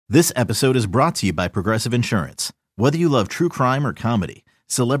This episode is brought to you by Progressive Insurance. Whether you love true crime or comedy,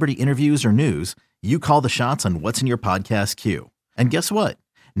 celebrity interviews or news, you call the shots on what's in your podcast queue. And guess what?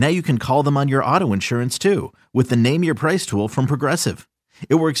 Now you can call them on your auto insurance too with the Name Your Price tool from Progressive.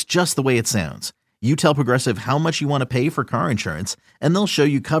 It works just the way it sounds. You tell Progressive how much you want to pay for car insurance, and they'll show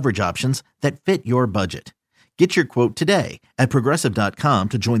you coverage options that fit your budget. Get your quote today at Progressive.com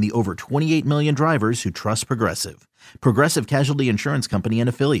to join the over 28 million drivers who trust Progressive. Progressive Casualty Insurance Company and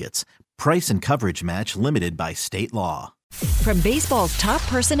Affiliates. Price and coverage match limited by state law. From baseball's top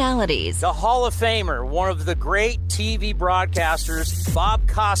personalities, the Hall of Famer, one of the great TV broadcasters, Bob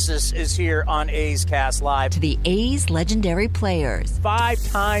Costas, is here on A's Cast Live. To the A's legendary players.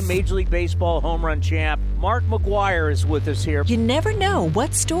 5-time Major League Baseball home run champ, Mark McGwire is with us here. You never know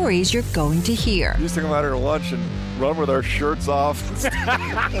what stories you're going to hear. We used to come out here to lunch and run with our shirts off.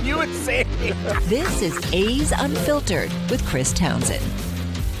 You would say. This is A's Unfiltered with Chris Townsend.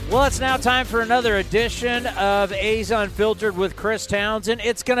 Well, it's now time for another edition of A's Unfiltered with Chris Townsend.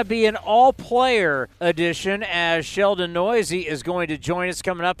 It's going to be an all-player edition as Sheldon Neuse is going to join us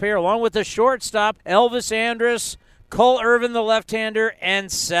coming up here, along with the shortstop, Elvis Andrus, Cole Irvin, the left-hander, and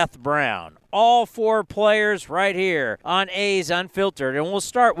Seth Brown. All four players right here on A's Unfiltered. And we'll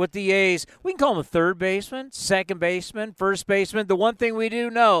start with the A's. We can call him a third baseman, second baseman, first baseman. The one thing we do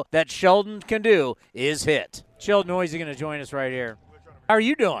know that Sheldon can do is hit. Sheldon Neuse is going to join us right here. How are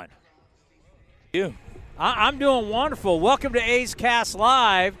you doing? You? I'm doing wonderful. Welcome to A's Cast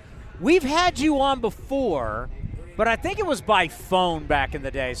Live. We've had you on before, but I think it was by phone back in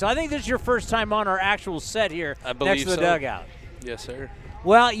the day. So I think this is your first time on our actual set here next to the dugout. Yes, sir.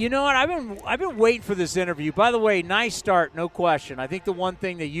 Well, you know what? I've been waiting for this interview. By the way, nice start, no question. I think the one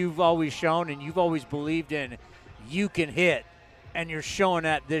thing that you've always shown and you've always believed in, you can hit, and you're showing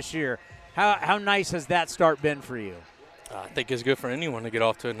that this year. How nice has that start been for you? I think it's good for anyone to get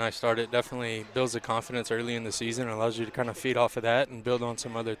off to a nice start. It definitely builds the confidence early in the season and allows you to kind of feed off of that and build on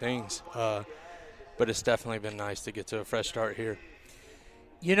some other things. But it's definitely been nice to get to a fresh start here.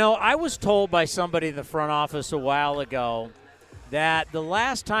 You know, I was told by somebody in the front office a while ago that the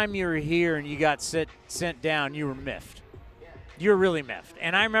last time you were here and you got sent down, you were miffed. You were really miffed.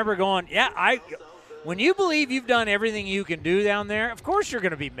 And I remember going, when you believe you've done everything you can do down there, of course you're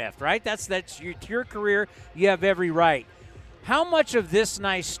going to be miffed, right? That's your career. You have every right. How much of this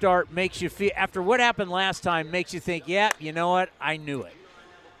nice start makes you feel, after what happened last time, makes you think, yeah, you know what, I knew it?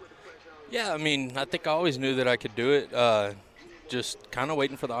 Yeah, I mean, I think I always knew that I could do it. Just kind of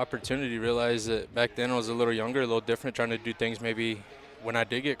waiting for the opportunity. Realized that back then I was a little younger, a little different, trying to do things maybe when I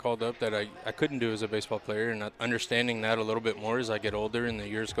did get called up that I couldn't do as a baseball player, and understanding that a little bit more as I get older and the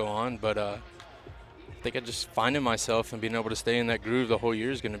years go on. But I think just finding myself and being able to stay in that groove the whole year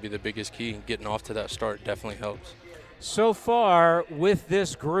is going to be the biggest key. Getting off to that start definitely helps. So far with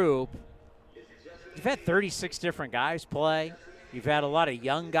this group, you've had 36 different guys play. You've had a lot of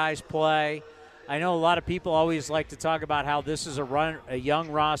young guys play. I know a lot of people always like to talk about how this is a young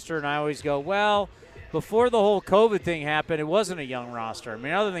roster, and I always go, well, before the whole COVID thing happened, it wasn't a young roster. I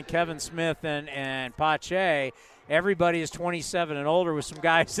mean, other than Kevin Smith and Pache, everybody is 27 and older with some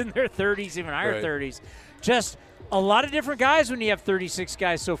guys in their 30s, even higher 30s. Just a lot of different guys when you have 36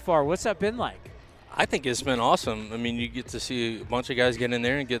 guys so far. What's that been like? I think it's been awesome. I mean, you get to see a bunch of guys get in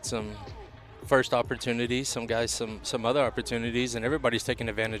there and get some first opportunities, some guys some other opportunities, and everybody's taking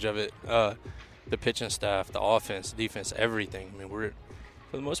advantage of it. The pitching staff, the offense, defense, everything. I mean,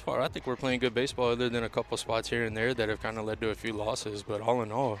 for the most part, I think we're playing good baseball other than a couple spots here and there that have kind of led to a few losses. But all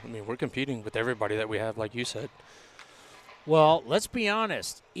in all, I mean, we're competing with everybody that we have, like you said. Well, let's be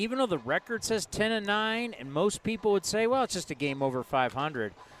honest. Even though the record says 10-9, and most people would say, well, it's just a game over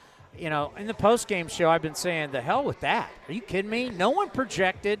 500. You know, in the post-game show, I've been saying, the hell with that. Are you kidding me? No one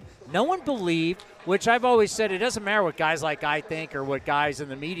projected. No one believed, which I've always said it doesn't matter what guys like I think or what guys in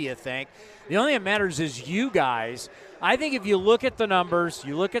the media think. The only thing that matters is you guys. I think if you look at the numbers,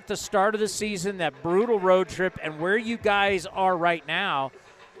 you look at the start of the season, that brutal road trip, and where you guys are right now,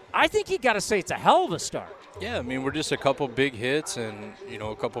 I think you got to say it's a hell of a start. Yeah, I mean, we're just a couple big hits and,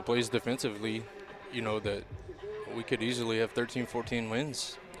 a couple plays defensively, that we could easily have 13, 14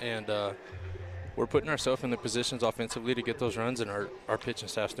 wins. And we're putting ourselves in the positions offensively to get those runs, and our pitching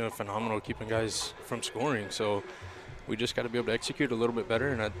staff's doing phenomenal keeping guys from scoring. So we just got to be able to execute a little bit better,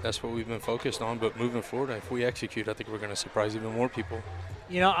 and that's what we've been focused on. But moving forward, if we execute, I think we're going to surprise even more people.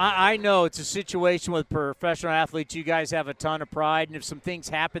 You know, I know it's a situation with professional athletes. You guys have a ton of pride, and if some things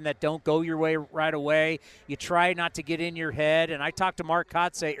happen that don't go your way right away, you try not to get in your head. And I talked to Mark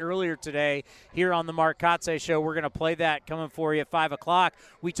Kotze earlier today here on the Mark Kotze Show. We're going to play that coming for you at 5 o'clock.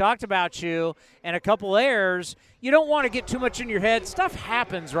 We talked about you and a couple errors. You don't want to get too much in your head. Stuff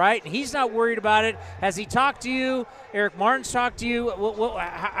happens, right? And he's not worried about it. Has he talked to you? Eric Martin's talked to you?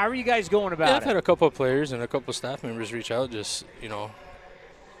 How are you guys going about it? I've had a couple of players and a couple of staff members reach out, just, you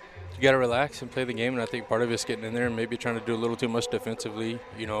got to relax and play the game, and I think part of it's getting in there and maybe trying to do a little too much defensively,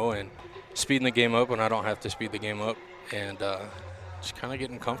 and speeding the game up when I don't have to speed the game up, and just kind of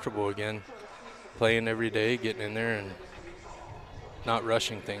getting comfortable again, playing every day, getting in there and not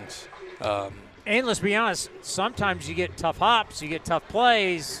rushing things. And let's be honest, sometimes you get tough hops, you get tough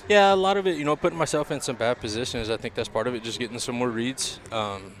plays. Yeah, a lot of it, putting myself in some bad positions, I think that's part of it, just getting some more reads,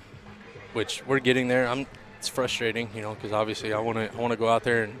 which we're getting there. It's frustrating, because obviously I want to go out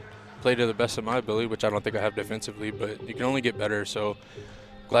there and play to the best of my ability, which I don't think I have defensively, but you can only get better. So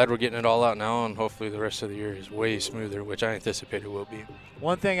glad we're getting it all out now, and hopefully the rest of the year is way smoother, which I anticipate it will be.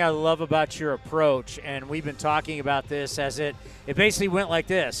 One thing I love about your approach, and we've been talking about this, as it basically went like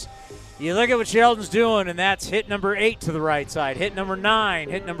this. You look at what Sheldon's doing, and that's hit number 8 to the right side, hit number 9,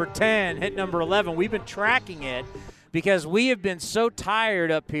 hit number 10, hit number 11. We've been tracking it because we have been so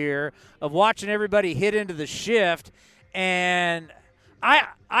tired up here of watching everybody hit into the shift, and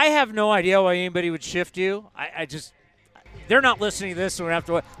I have no idea why anybody would shift you. I just – they're not listening to this, so we have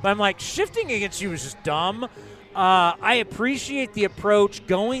to – but I'm like, shifting against you is just dumb. I appreciate the approach,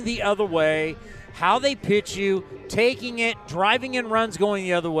 going the other way, how they pitch you, taking it, driving in runs going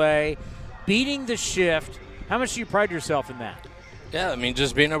the other way, beating the shift. How much do you pride yourself in that? Yeah,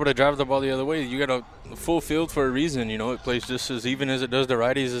 just being able to drive the ball the other way. You got a full field for a reason. It plays just as even as it does the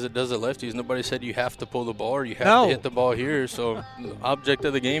righties as it does the lefties. Nobody said you have to pull the ball or you have to hit the ball here. So the object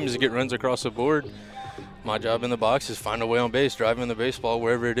of the game is to get runs across the board. My job in the box is find a way on base, driving the baseball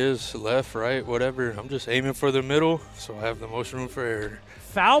wherever it is, left, right, whatever. I'm just aiming for the middle, so I have the most room for error.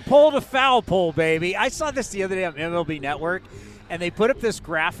 Foul pole to foul pole, baby. I saw this the other day on MLB Network, and they put up this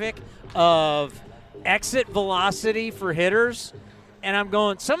graphic of exit velocity for hitters. And I'm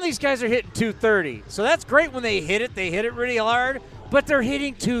going, some of these guys are hitting 230. So that's great when they hit it really hard, but they're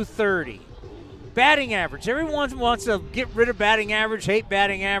hitting 230. Batting average. Everyone wants to get rid of batting average, hate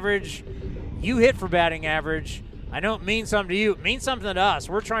batting average. You hit for batting average. I know it means something to you. It means something to us.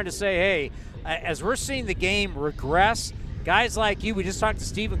 We're trying to say, hey, as we're seeing the game regress, guys like you, we just talked to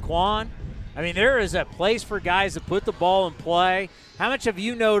Stephen Kwan. There is a place for guys to put the ball in play. How much have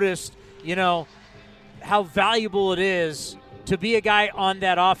you noticed, how valuable it is to be a guy on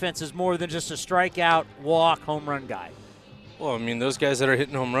that offense is more than just a strikeout, walk, home run guy? Well, those guys that are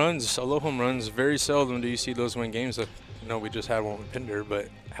hitting home runs, solo home runs, very seldom do you see those win games. We just had one with Pinder, but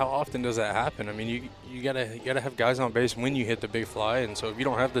how often does that happen? You gotta have guys on base when you hit the big fly, and so if you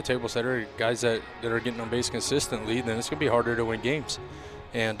don't have the table setter, guys that are getting on base consistently, then it's gonna be harder to win games.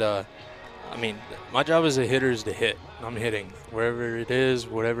 And my job as a hitter is to hit. I'm hitting wherever it is,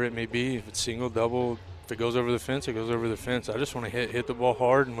 whatever it may be. If it's single, double, if it goes over the fence, it goes over the fence. I just want to hit the ball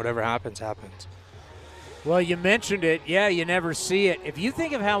hard, and whatever happens, happens. Well, you mentioned it. Yeah, you never see it. If you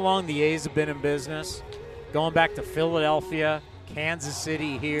think of how long the A's have been in business, going back to Philadelphia, Kansas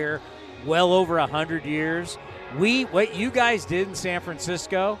City here, well over 100 years, what you guys did in San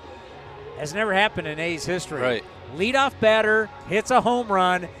Francisco has never happened in A's history. Right. Leadoff batter hits a home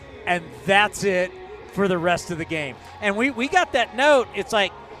run, and that's it for the rest of the game. And we got that note. It's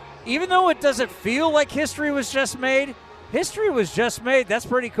like, even though it doesn't feel like history was just made, history was just made. That's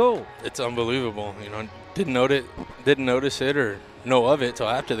pretty cool. It's unbelievable. Didn't notice it or know of it till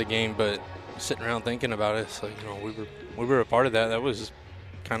after the game, but sitting around thinking about it, it's like, we were a part of that. That was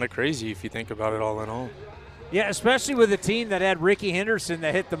kind of crazy if you think about it all in all. Yeah, especially with a team that had Ricky Henderson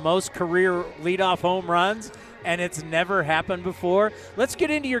that hit the most career leadoff home runs, and it's never happened before. Let's get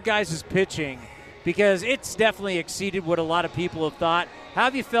into your guys' pitching, because it's definitely exceeded what a lot of people have thought. How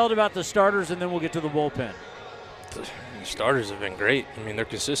have you felt about the starters, and then we'll get to the bullpen? The starters have been great. They're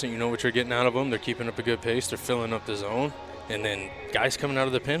consistent. You know what you're getting out of them. They're keeping up a good pace. They're filling up the zone. And then guys coming out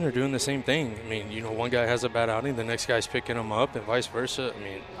of the pen are doing the same thing. One guy has a bad outing, the next guy's picking them up, and vice versa.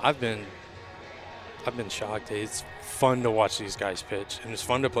 I've been shocked. It's fun to watch these guys pitch, and it's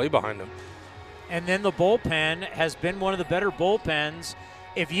fun to play behind them. And then the bullpen has been one of the better bullpens.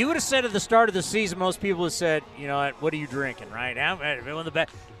 If you would have said at the start of the season, most people would have said, what are you drinking, right? One of the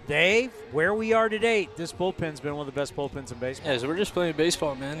best. Dave, where we are today, this bullpen's been one of the best bullpens in baseball. Yeah, so we're just playing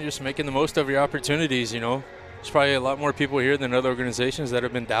baseball, man. You're just making the most of your opportunities, There's probably a lot more people here than other organizations that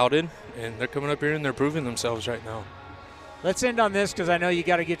have been doubted, and they're coming up here and they're proving themselves right now. Let's end on this because I know you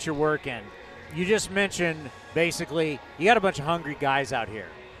got to get your work in. You just mentioned, basically, you got a bunch of hungry guys out here.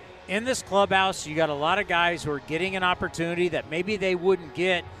 In this clubhouse, you got a lot of guys who are getting an opportunity that maybe they wouldn't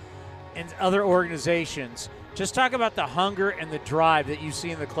get in other organizations. Just talk about the hunger and the drive that you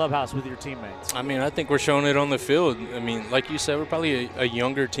see in the clubhouse with your teammates. I mean, I think we're showing it on the field. I mean, like you said, we're probably a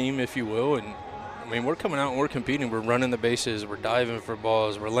younger team, if you will, and I mean, we're coming out and we're competing. We're running the bases. We're diving for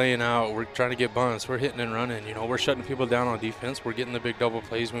balls. We're laying out. We're trying to get bunts. We're hitting and running. You know, we're shutting people down on defense. We're getting the big double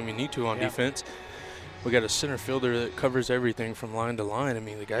plays when we need to on defense. We got a center fielder that covers everything from line to line. I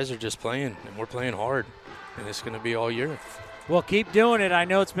mean, the guys are just playing, and we're playing hard, and it's going to be all year. Well, keep doing it. I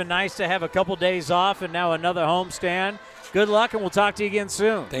know it's been nice to have a couple days off and now another homestand. Good luck, and we'll talk to you again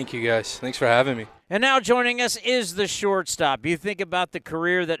soon. Thank you, guys. Thanks for having me. And now joining us is the shortstop. You think about the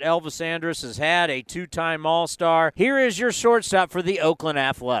career that Elvis Andrus has had, a two-time All-Star. Here is your shortstop for the Oakland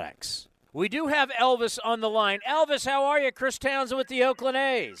Athletics. We do have Elvis on the line. Elvis, how are you? Chris Townsend with the Oakland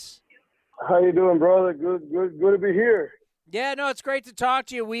A's. How you doing, brother? Good to be here. Yeah, no, it's great to talk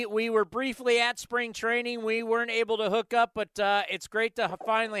to you. We were briefly at spring training. We weren't able to hook up, but it's great to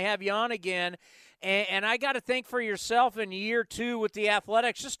finally have you on again. And I got to think for yourself in year 2 with the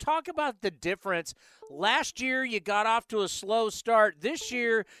Athletics. Just talk about the difference. Last year, you got off to a slow start. This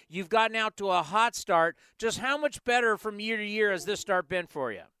year, you've gotten out to a hot start. Just how much better from year to year has this start been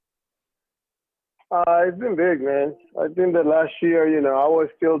for you? It's been big, man. I think that last year, I was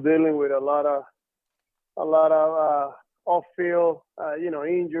still dealing with a lot of off-field,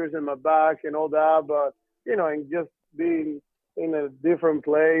 injuries in my back and all that. But, and just being in a different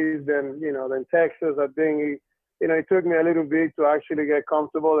place than Texas, I think, it took me a little bit to actually get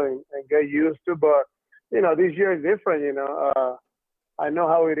comfortable and get used to. But, this year is different, I know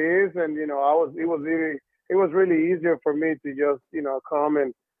how it is. And, it was really easier for me to just, come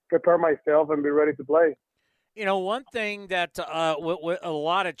and prepare myself and be ready to play. One thing that with a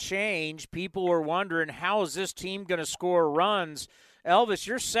lot of change, people were wondering, how is this team going to score runs? Elvis,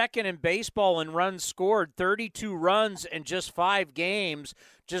 you're second in baseball in runs scored, 32 runs in just 5 games.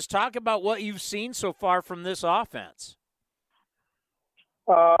 Just talk about what you've seen so far from this offense.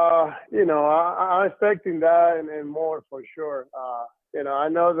 I'm expecting that and more for sure. I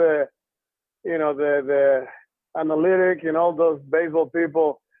know the analytic and all those baseball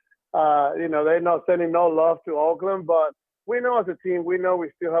people, they're not sending no love to Oakland, but we know as a team, we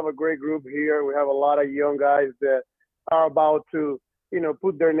still have a great group here. We have a lot of young guys that are about to,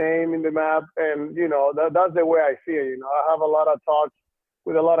 put their name in the map. And, that's the way I see it. I have a lot of talks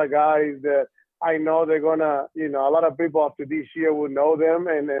with a lot of guys that I know they're going to, a lot of people after this year will know them.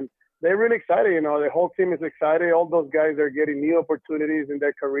 And they're really excited. The whole team is excited. All those guys are getting new opportunities in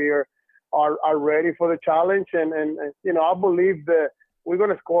their career, are ready for the challenge. And I believe that we're going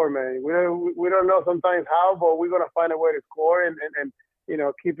to score, man. We don't know sometimes how, but we're going to find a way to score and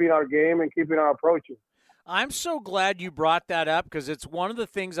keeping our game and keeping our approaches. I'm so glad you brought that up because it's one of the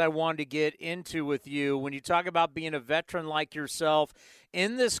things I wanted to get into with you. When you talk about being a veteran like yourself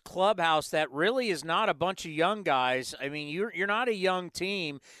in this clubhouse that really is not a bunch of young guys. I mean, you're not a young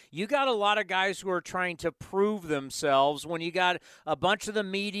team. You got a lot of guys who are trying to prove themselves. When you got a bunch of the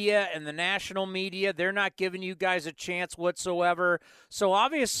media and the national media, they're not giving you guys a chance whatsoever. So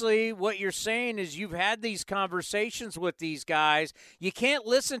obviously what you're saying is you've had these conversations with these guys. You can't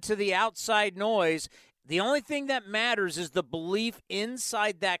listen to the outside noise. The only thing that matters is the belief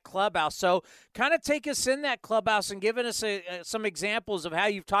inside that clubhouse. So kind of take us in that clubhouse and giving us some examples of how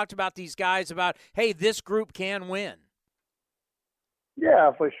you've talked about these guys about, hey, this group can win.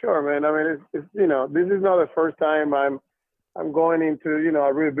 Yeah, for sure, man. I mean, it's this is not the first time I'm going into,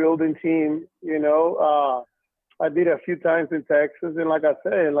 a rebuilding team. I did a few times in Texas. And like I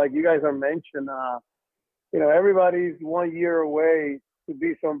said, like you guys are mentioned, everybody's 1 year away to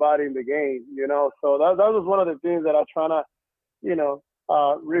be somebody in the game, So that was one of the things that I try to,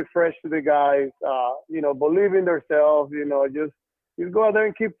 refresh to the guys, believe in themselves, just go out there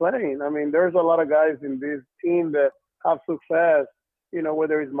and keep playing. I mean, there's a lot of guys in this team that have success,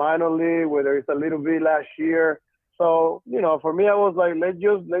 whether it's minor league, whether it's a little bit last year. So, for me, I was like, let's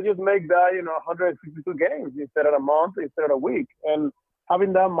just make that, 162 games instead of a month, instead of a week. And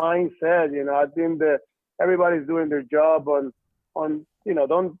having that mindset, I think that everybody's doing their job on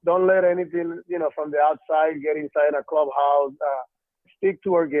don't let anything, from the outside get inside a clubhouse. Stick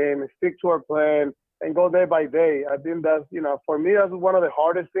to our game, stick to our plan, and go day by day. I think that's, for me, that's one of the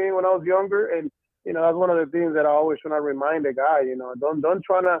hardest things when I was younger. And, that's one of the things that I always try to remind the guy, don't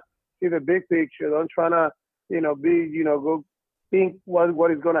try to see the big picture. Don't try to, go think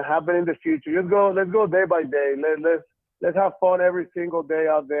what is going to happen in the future. Let's go day by day. Let's have fun every single day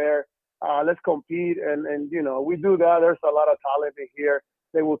out there. let's compete. And we do that. There's a lot of talent in here.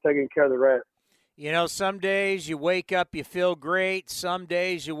 They will take care of the rest. Some days you wake up, you feel great. Some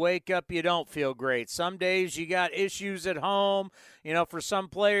days you wake up, you don't feel great. Some days you got issues at home. For some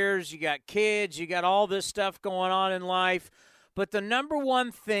players, you got kids, you got all this stuff going on in life. But the number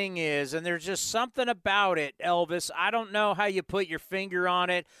one thing is, and there's just something about it, Elvis, I don't know how you put your finger on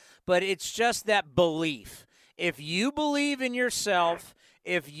it, but it's just that belief. If you believe in yourself,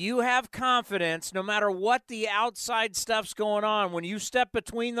 if you have confidence, no matter what the outside stuff's going on, when you step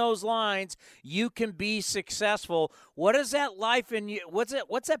between those lines, you can be successful. What is that life in you? What's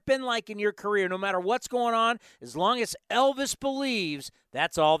that been like in your career? No matter what's going on, as long as Elvis believes,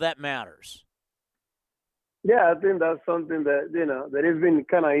 that's all that matters. Yeah, I think that's something that that has been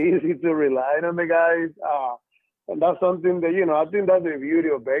kind of easy to rely on the guys, and that's something that I think that's the beauty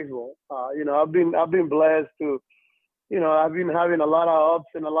of baseball. I've been blessed to. I've been having a lot of ups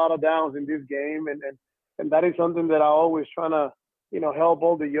and a lot of downs in this game, and that is something that I always trying to, help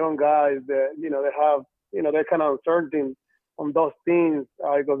all the young guys that, they have, they're kind of uncertain on those things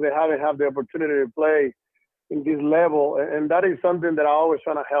because they haven't had the opportunity to play in this level. And that is something that I always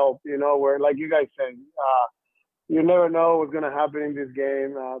trying to help, where, like you guys say, you never know what's going to happen in this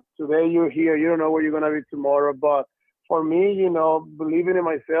game. Today you're here, you don't know where you're going to be tomorrow. But for me, believing in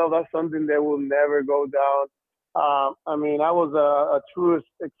myself, that's something that will never go down. I was a true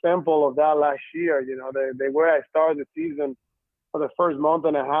example of that last year. The way I started the season for the first month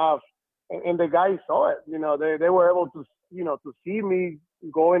and a half, and the guys saw it. They were able to, to see me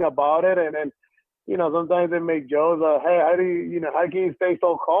going about it, and sometimes they make jokes. Hey, how can you stay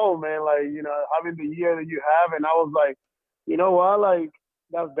so calm, man? Like, having the year that you have, and I was like, you know what? Like,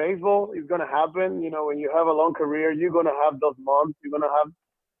 that's baseball. It's gonna happen. When you have a long career, you're gonna have those months. You're gonna have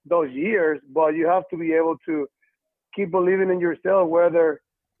those years, but you have to be able to keep believing in yourself, whether,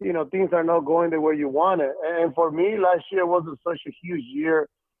 things are not going the way you want it. And for me, last year wasn't such a huge year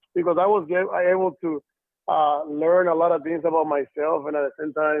because I was able to learn a lot of things about myself. And at the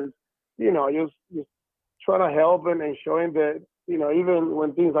same time, just trying to help and showing that, even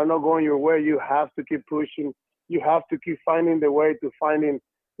when things are not going your way, you have to keep pushing. You have to keep finding the way to finding,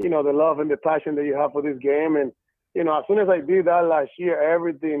 the love and the passion that you have for this game. And, as soon as I did that last year,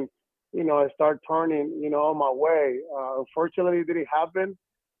 everything, I started turning, on my way. Unfortunately, it didn't happen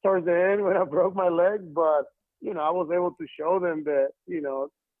towards the end when I broke my leg, but, I was able to show them that,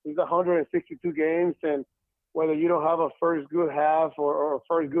 it's 162 games, and whether you don't have a first good half or a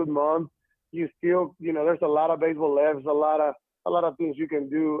first good month, you still, there's a lot of baseball left, a lot of things you can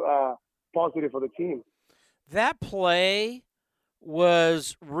do positive for the team. That play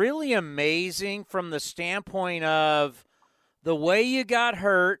was really amazing from the standpoint of the way you got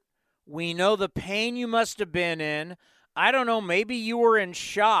hurt. We know the pain you must have been in. I don't know, maybe you were in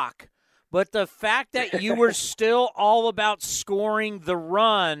shock, but the fact that you were still all about scoring the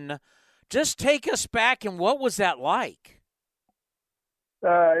run, just take us back, and what was that like?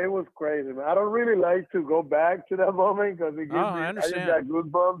 It was crazy, man. I don't really like to go back to that moment because it gives I just got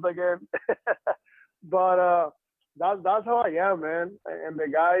goosebumps again. But that's how I am, man. And the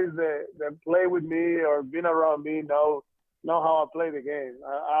guys that play with me or been around me know how I play the game.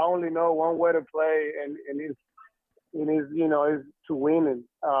 I only know one way to play, and it's is to win. And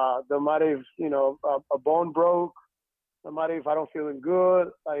no matter if a bone broke, no matter if I don't feeling good,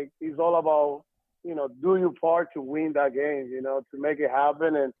 like it's all about do your part to win that game, to make it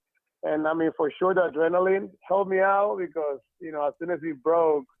happen. And I mean, for sure, the adrenaline helped me out because as soon as it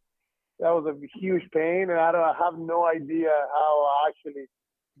broke, that was a huge pain, and I have no idea how I actually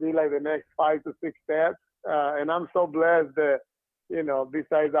did like the next 5 to 6 steps. And I'm so blessed that,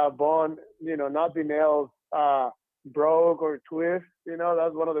 besides that bone, nothing else broke or twist.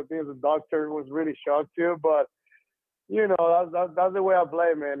 That's one of the things the doctor was really shocked to. But, that's the way I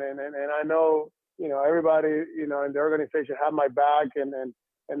play, man. And I know, everybody, in the organization have my back. And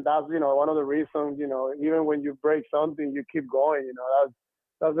that's, one of the reasons, even when you break something, you keep going.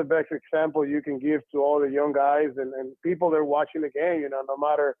 That's the best example you can give to all the young guys and people that are watching the game. No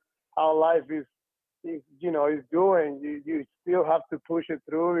matter how life is doing, you still have to push it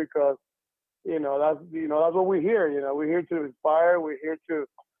through because that's what we're here. We're here to inspire. We're here to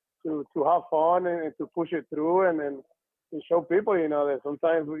have fun and to push it through and to show people that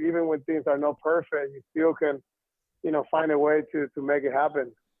sometimes even when things are not perfect, you still can find a way to make it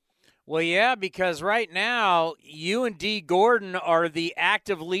happen. Well, yeah, because right now you and D. Gordon are the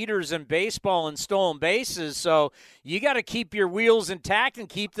active leaders in baseball in stolen bases, so you got to keep your wheels intact and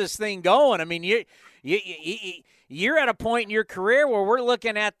keep this thing going. I mean, you're at a point in your career where we're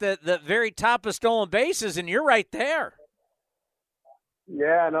looking at the very top of stolen bases, and you're right there.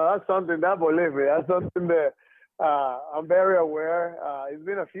 Yeah, no, that's something that, believe me, that's something that I'm very aware. It's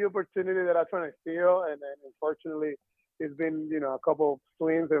been a few opportunities that I'm trying to steal, and unfortunately, it's been, a couple of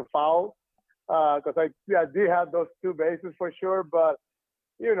swings and fouls. Because I did have those two bases for sure, but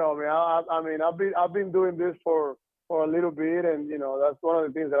man, I've been doing this for a little bit, and that's one of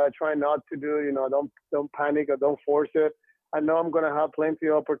the things that I try not to do. Don't panic or don't force it. I know I'm gonna have plenty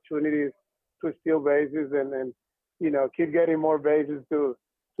of opportunities to steal bases and keep getting more bases to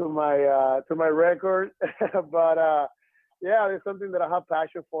my record. But yeah, it's something that I have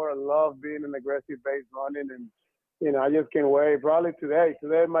passion for. I love being an aggressive base running, and I just can't wait. Probably today.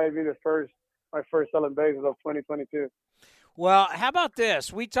 Today might be my first stolen bases of 2022. Well, how about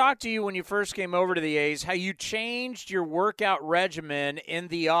this? We talked to you when you first came over to the A's, how you changed your workout regimen in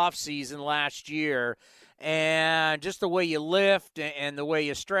the offseason last year, and just the way you lift and the way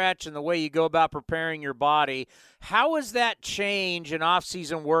you stretch and the way you go about preparing your body. How has that change in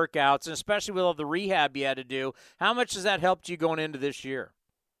offseason workouts, and especially with all the rehab you had to do, how much has that helped you going into this year?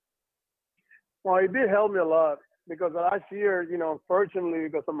 Well, it did help me a lot because last year, unfortunately,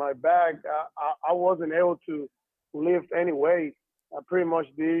 because of my back, I wasn't able to lift any weight. I pretty much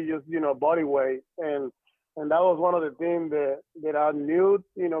did just, body weight. And that was one of the things that I knew,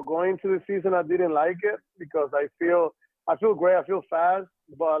 going into the season, I didn't like it because I feel great. I feel fast,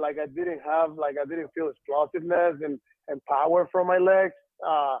 but I didn't feel explosiveness and power from my legs.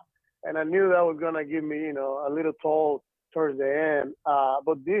 And I knew that was going to give me, a little toll towards the end.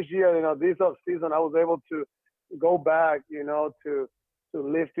 But this year, this off season, I was able to go back, to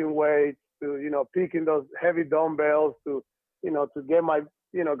lifting weights, to, picking those heavy dumbbells, to get my,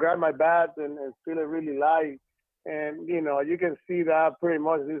 grab my bat and feel it really light. And, you can see that pretty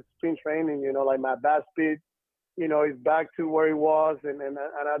much this spring training, my bat speed, is back to where it was. And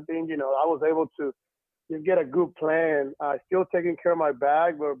I think, I was able to just get a good plan, still taking care of my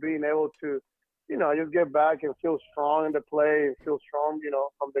back, but being able to, just get back and feel strong in the play and feel strong,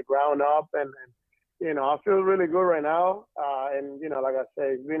 from the ground up. And I feel really good right now. And, like I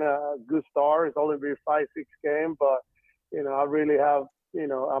say, it's been a good start. It's only been 5-6 games, but, I really have,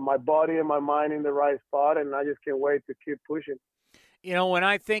 my body and my mind in the right spot, and I just can't wait to keep pushing. When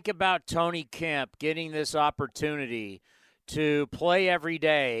I think about Tony Kemp getting this opportunity to play every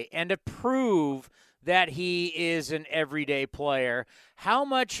day and to prove that he is an everyday player, how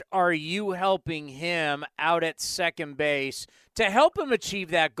much are you helping him out at second base to help him achieve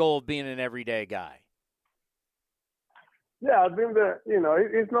that goal of being an everyday guy? Yeah, I think that,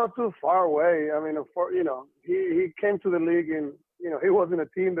 it's not too far away. I mean, he came to the league and, he was in a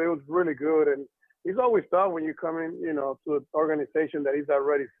team that was really good. And it's always tough when you come in, to an organization that he's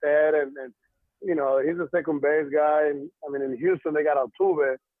already set. And he's a second base guy. And, in Houston, they got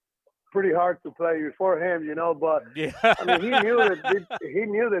Altuve. Pretty hard to play before him, but, yeah. he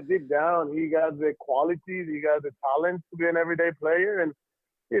knew that deep down he got the qualities, he got the talent to be an everyday player. And,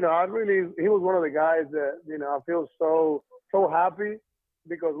 he was one of the guys that, I feel so happy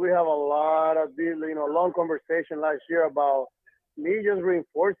because we have a lot of, long conversation last year about me just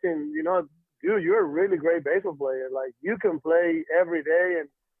reinforcing, dude, you're a really great baseball player. Like, you can play every day and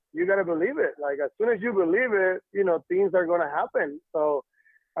you got to believe it. Like, as soon as you believe it, things are going to happen. So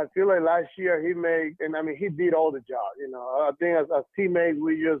I feel like last year he did all the job. I think as teammates,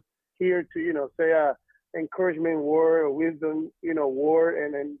 we just here to, say a encouragement word or wisdom, word,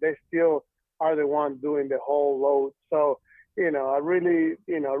 and then they still are the ones doing the whole load. So, I really,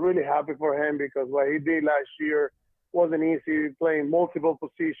 really happy for him because what he did last year wasn't easy, playing multiple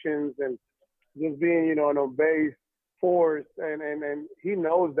positions and just being, on base force, and he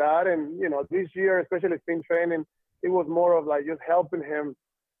knows that. And, this year, especially spring training, it was more of like just helping him,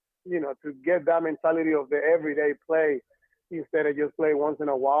 to get that mentality of the everyday play instead of just play once in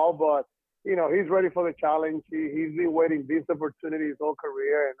a while. But, he's ready for the challenge. He's been waiting this opportunity his whole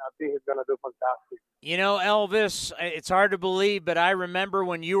career, and I think he's going to do fantastic. Elvis, it's hard to believe, but I remember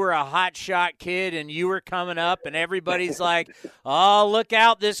when you were a hot shot kid and you were coming up and everybody's like, oh, look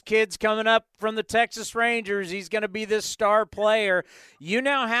out, this kid's coming up from the Texas Rangers. He's going to be this star player. You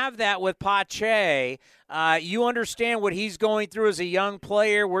now have that with Pache. You understand what he's going through as a young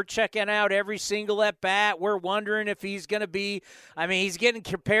player. We're checking out every single at-bat. We're wondering if he's going to be – he's getting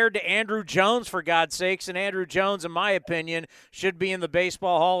compared to Andrew Jones, for God's sakes, and Andrew Jones, in my opinion, should be in the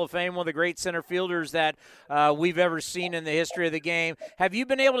Baseball Hall of Fame, one of the great center fielders that we've ever seen in the history of the game. Have you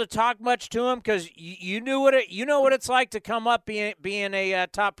been able to talk much to him? Because you know what it's like to come up being a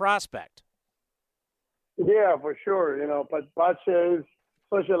top prospect. Yeah, for sure. Pache is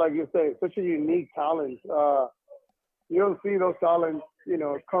such a, like you say, such a unique talent. You don't see those talents,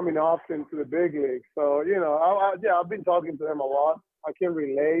 coming often to the big league. So, I've been talking to him a lot. I can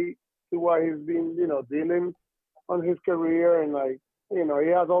relate to what he's been, dealing on his career. And, he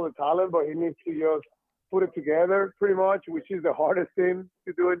has all the talent, but he needs to just put it together pretty much, which is the hardest thing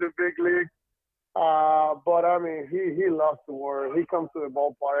to do in the big league. But, I mean, he loves to work. He comes to the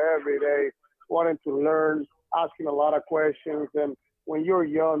ballpark every day wanting to learn, asking a lot of questions. And when you're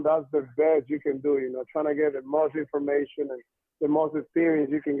young, that's the best you can do, trying to get the most information and the most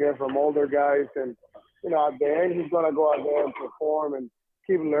experience you can get from older guys. And, at the end, he's going to go out there and perform and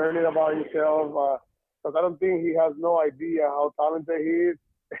keep learning about himself. Because I don't think he has no idea how talented he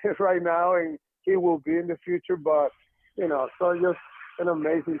is right now, and he will be in the future. But, so just an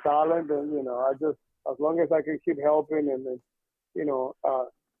amazing talent. And, I just, as long as I can keep helping and do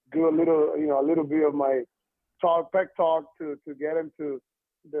a little bit of my pep talk to get him to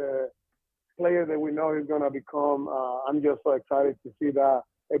the player that we know he's going to become. I'm just so excited to see that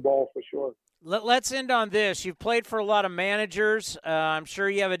evolve for sure. Let's end on this. You've played for a lot of managers. I'm sure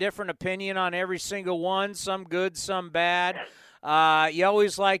you have a different opinion on every single one, some good, some bad. You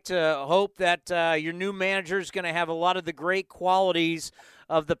always like to hope that your new manager is going to have a lot of the great qualities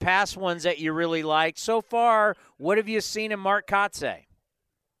of the past ones that you really like. So far, what have you seen in Mark Kotsay?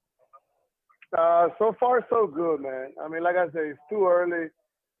 So far, so good, man. I mean, like I said, it's too early.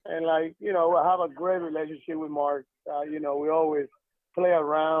 And, I have a great relationship with Mark. We always play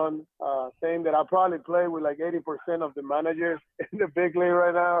around, saying that I probably play with 80% of the managers in the big league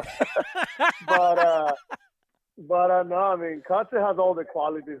right now. But no, I mean, Kotsay has all the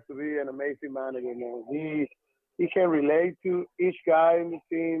qualities to be an amazing manager, man. He can relate to each guy in the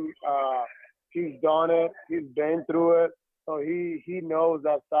team. He's done it. He's been through it. So he knows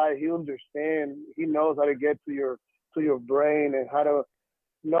that side. He understands. He knows how to get to your brain and how to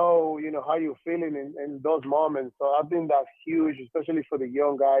know, how you're feeling in those moments. So I think that's huge, especially for the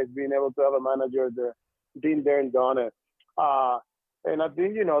young guys, being able to have a manager that been there and done it. And I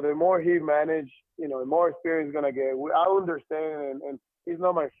think, the more he managed, the more experience he's going to get. I understand, and he's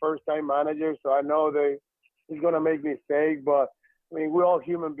not my first-time manager, so I know that he's going to make mistakes. But, I mean, we're all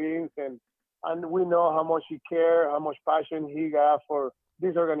human beings, and we know how much he cares, how much passion he got for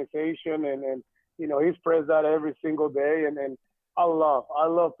this organization, and he expresses that every single day. And I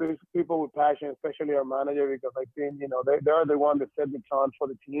love people with passion, especially our manager, because I think, they're the one that set the tone for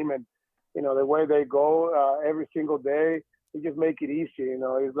the team. And, the way they go every single day, it just make it easy.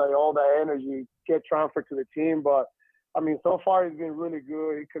 It's like all that energy get transferred to the team. But, I mean, so far he's been really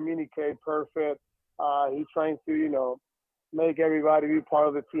good. He communicates perfect. He's trying to, make everybody be part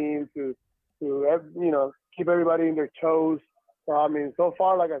of the team to keep everybody in their toes. So, I mean, so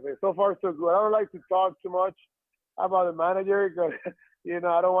far, like I said, so far so good. I don't like to talk too much about the manager because,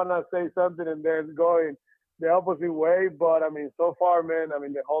 I don't want to say something and then going the opposite way. But, I mean, so far, man, I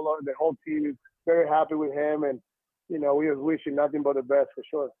mean, the whole team is very happy with him. And, we are wishing nothing but the best for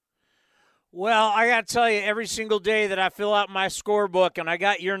sure. Well, I got to tell you, every single day that I fill out my scorebook and I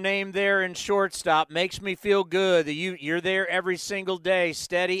got your name there in shortstop makes me feel good that you're there every single day,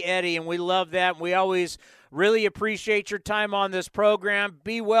 Steady Eddie, and we love that. And we always really appreciate your time on this program.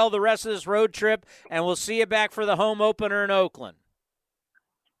 Be well the rest of this road trip, and we'll see you back for the home opener in Oakland.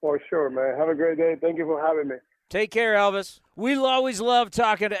 For sure, man. Have a great day. Thank you for having me. Take care, Elvis. We always love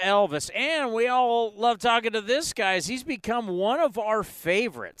talking to Elvis, and we all love talking to this guy. He's become one of our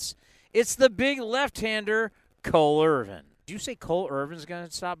favorites. It's the big left-hander, Cole Irvin. Did you say Cole Irvin's going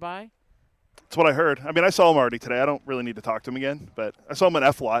to stop by? That's what I heard. I mean, I saw him already today. I don't really need to talk to him again, but I saw him in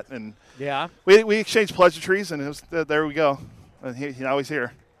F-Lot, and yeah, we exchanged pleasantries, and there we go. And now he's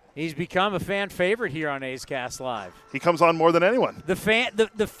here. He's become a fan favorite here on A's Cast Live. He comes on more than anyone. The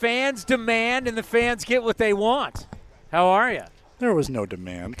fans demand, and the fans get what they want. How are you? There was no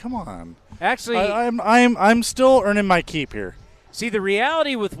demand. Come on. Actually, I'm still earning my keep here. See, the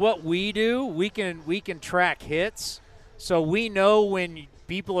reality with what we do, we can track hits, so we know when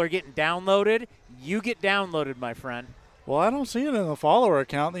people are getting downloaded. You get downloaded, my friend. Well, I don't see it in the follower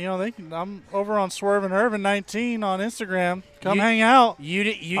account. I'm over on Swerve and Irvin 19 on Instagram. Come hang out.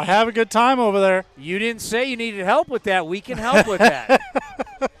 I have a good time over there. You didn't say you needed help with that. We can help with that.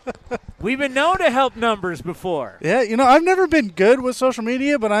 We've been known to help numbers before. Yeah, I've never been good with social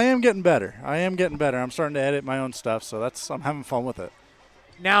media, but I am getting better. I'm starting to edit my own stuff, so I'm having fun with it.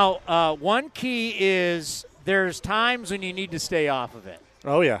 Now, one key is there's times when you need to stay off of it.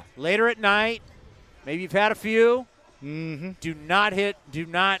 Oh, yeah. Later at night, maybe you've had a few. Mm-hmm. Do not tweet. Do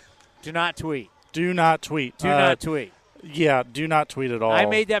not tweet. Do not tweet. Yeah, do not tweet at all. I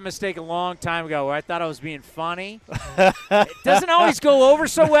made that mistake a long time ago where I thought I was being funny. It doesn't always go over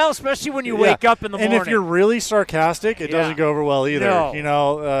so well, especially when you wake up in the morning. And if you're really sarcastic, it doesn't go over well either. No.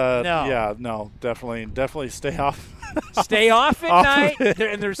 No. Yeah, no, definitely stay off. Stay off at night.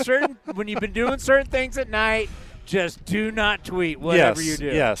 And there's certain – when you've been doing certain things at night, just do not tweet whatever you do.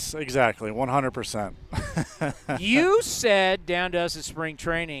 Yes, exactly, 100%. You said down to us at spring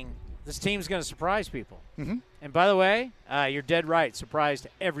training, this team's going to surprise people. Mm-hmm. And by the way, you're dead right. Surprised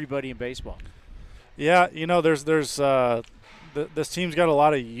everybody in baseball. Yeah, there's this team's got a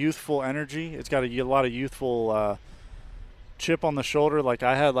lot of youthful energy. It's got a lot of youthful chip on the shoulder like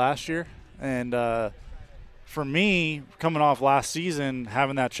I had last year. And for me, coming off last season,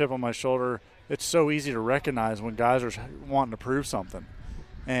 having that chip on my shoulder, it's so easy to recognize when guys are wanting to prove something.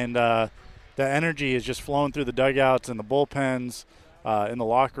 And the energy is just flowing through the dugouts and the bullpens, in the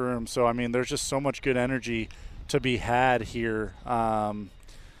locker room. So, I mean, there's just so much good energy to be had here. And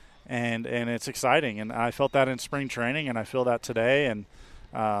it's exciting. And I felt that in spring training, and I feel that today. And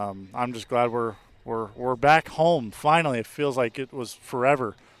I'm just glad we're back home. Finally, it feels like it was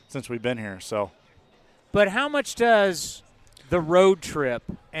forever since we've been here. So, but how much does the road trip,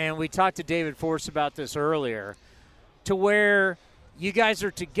 and we talked to David Force about this earlier, to where you guys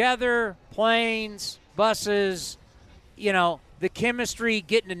are together, planes, buses, the chemistry,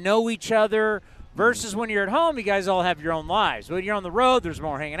 getting to know each other, versus when you're at home, you guys all have your own lives. When you're on the road, there's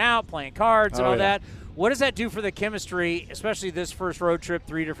more hanging out, playing cards and all that. What does that do for the chemistry, especially this first road trip,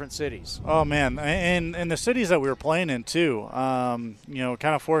 3 different cities? Oh, man, and the cities that we were playing in, too, kind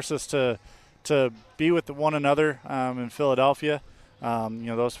of forced us to be with one another in Philadelphia.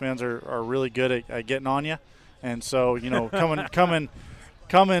 Those fans are really good at getting on you. And so, coming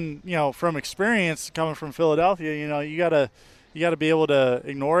from experience, coming from Philadelphia, you got to be able to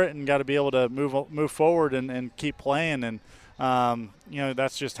ignore it and got to be able to move forward and keep playing. And,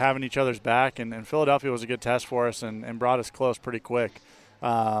 that's just having each other's back. And Philadelphia was a good test for us and brought us close pretty quick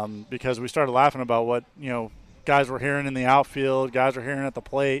because we started laughing about what, guys were hearing in the outfield, guys were hearing at the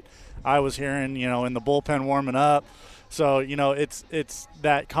plate. I was hearing, in the bullpen warming up. So, it's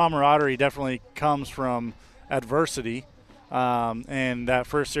that camaraderie definitely comes from adversity. And that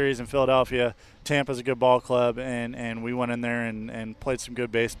first series in Philadelphia, Tampa's a good ball club, and we went in there and played some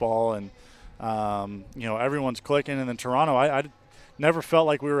good baseball, and everyone's clicking. And then Toronto, I never felt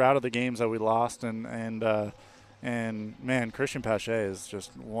like we were out of the games that we lost, and man, Christian Pache is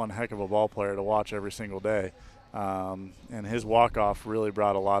just one heck of a ball player to watch every single day, and his walk-off really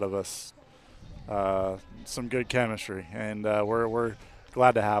brought a lot of us some good chemistry, and we're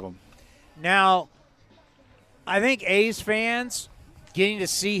glad to have him. Now, I think A's fans getting to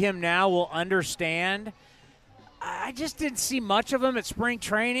see him now will understand. I just didn't see much of him at spring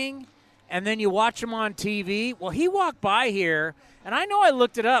training, and then you watch him on TV. Well, he walked by here, and I know I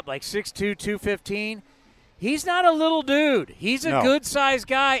looked it up, like 6'2", 215. He's not a little dude. He's a good-sized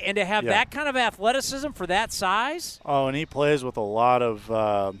guy, and to have that kind of athleticism for that size. Oh, and he plays with a lot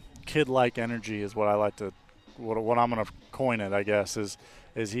of kid-like energy is what I like to – what I'm going to coin it, I guess, is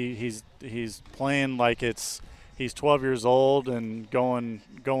he's playing like he's 12 years old and going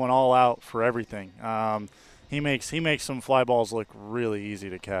all out for everything. He makes some fly balls look really easy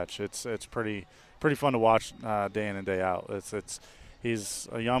to catch. It's pretty fun to watch day in and day out. He's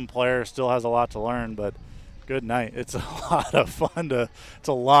a young player, still has a lot to learn, but good night. It's a lot of fun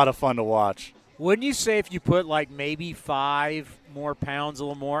to watch. Wouldn't you say if you put like maybe 5 more pounds, a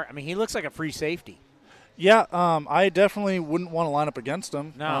little more? I mean, he looks like a free safety. Yeah, I definitely wouldn't want to line up against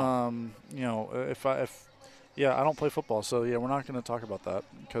him. No. I don't play football, so yeah, we're not going to talk about that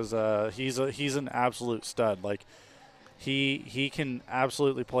because he's an absolute stud. Like he can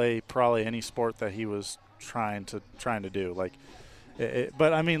absolutely play probably any sport that he was trying to do. Like,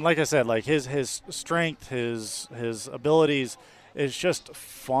 but I mean, like I said, like his strength, his abilities is just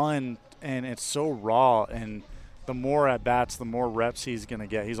fun, and it's so raw. And the more at bats, the more reps he's going to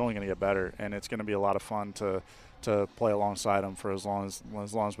get. He's only going to get better, and it's going to be a lot of fun to play alongside him for as long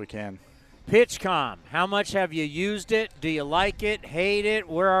as we can. PitchCom, how much have you used it? Do you like it, hate it?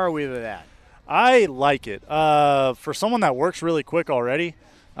 Where are we with that? I like it. For someone that works really quick already.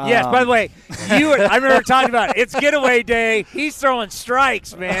 Yes, by the way, I remember talking about it. It's getaway day. He's throwing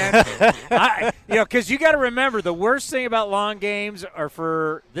strikes, man. Because you got to remember, the worst thing about long games are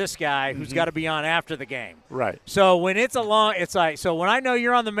for this guy who's got to be on after the game. Right. So when it's so when I know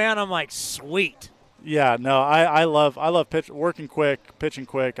you're on the mound, I'm like, sweet. Yeah, no, I love working quick, pitching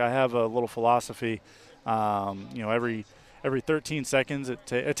quick. I have a little philosophy. Every 13 seconds,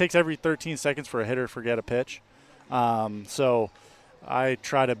 it takes every 13 seconds for a hitter to forget a pitch. So I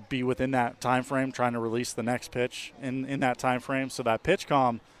try to be within that time frame, trying to release the next pitch in that time frame. So that pitch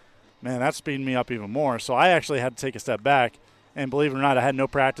calm, man, that's speeding me up even more. So I actually had to take a step back, and believe it or not, I had no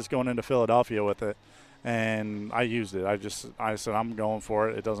practice going into Philadelphia with it, and I used it. I said, I'm going for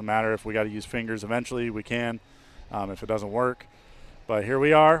it. It doesn't matter if we got to use fingers eventually, we can. If it doesn't work, but here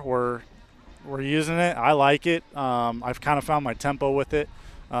we are. We're using it. I like it. I've kind of found my tempo with it.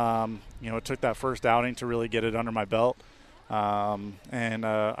 It took that first outing to really get it under my belt. And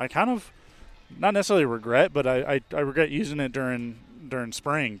I kind of not necessarily regret, but I regret using it during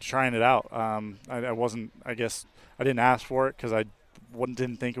spring, trying it out. I guess I didn't ask for it because I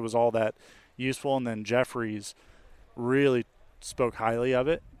didn't think it was all that useful. And then Jeffries really spoke highly of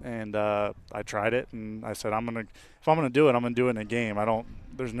it, and I tried it, and I said, if I'm gonna do it, I'm gonna do it in a game.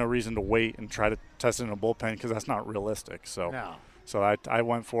 There's no reason to wait and try to test it in a bullpen because that's not realistic. So, no. So I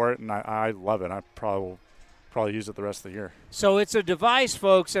went for it, and I love it. I probably will use it the rest of the year. So it's a device,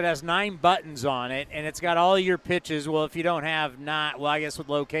 folks, that has 9 buttons on it, and it's got all your pitches. Well, if you don't have I guess with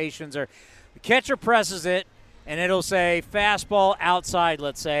locations, or the catcher presses it, and it'll say fastball outside,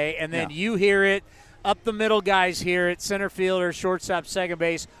 let's say, and then you hear it. Up the middle guys hear it, center fielder, shortstop, second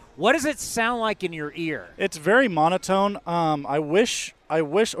base. What does it sound like in your ear? It's very monotone. I wish,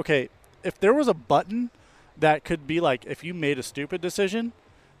 okay, if there was a button that could be like, if you made a stupid decision,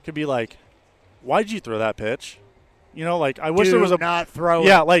 could be like, why'd you throw that pitch? I wish there was a not throw.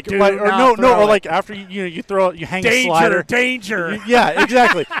 Yeah, it. Or like after you throw it, you hang a slider. Danger. Yeah,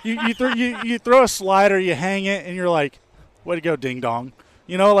 exactly. you throw a slider, you hang it, and you're like, way to go, ding dong.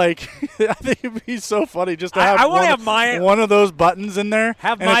 I think it'd be so funny just to have one of those buttons in there.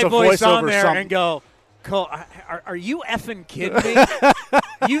 Have my voice on there and go, Cole, are you effing kidding me?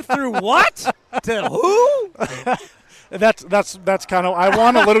 You threw what? To who? That's kind of, I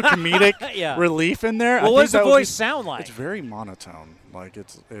want a little comedic relief in there. Well, what does the voice sound like? It's very monotone. Like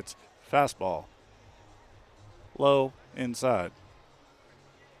it's fastball, low, inside.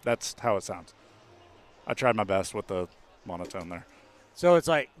 That's how it sounds. I tried my best with the monotone there. So it's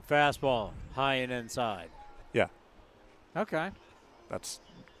like fastball, high and inside. Yeah. Okay. That's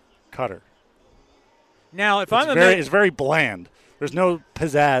cutter. Now, it's very bland. There's no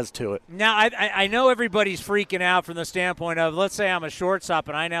pizzazz to it. Now, I know everybody's freaking out from the standpoint of, let's say I'm a shortstop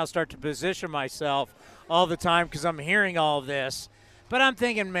and I now start to position myself all the time because I'm hearing all of this. But I'm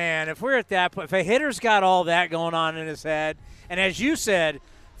thinking, man, if we're at that point, if a hitter's got all that going on in his head, and as you said,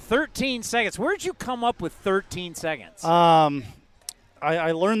 13 seconds. Where did you come up with 13 seconds?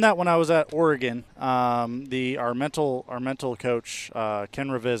 I learned that when I was at Oregon. Our mental coach, Ken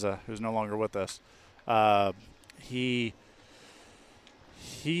Ravizza, who's no longer with us, he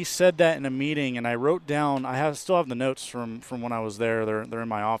said that in a meeting, and I wrote down. I still have the notes from when I was there. They're in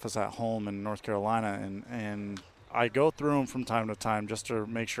my office at home in North Carolina, and I go through them from time to time just to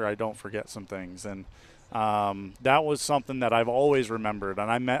make sure I don't forget some things. And that was something that I've always remembered, and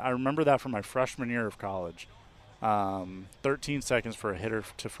I remember that from my freshman year of college. 13 seconds for a hitter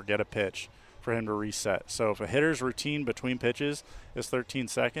to forget a pitch, for him to reset. So if a hitter's routine between pitches is 13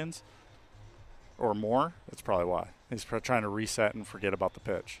 seconds or more, that's probably why. He's trying to reset and forget about the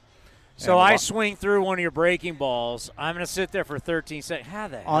pitch. So I swing through one of your breaking balls. I'm going to sit there for 13 seconds. How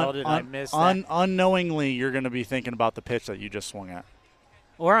the hell did I miss that? Unknowingly, you're going to be thinking about the pitch that you just swung at.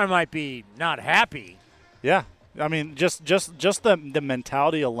 Or I might be not happy. Yeah. I mean, just the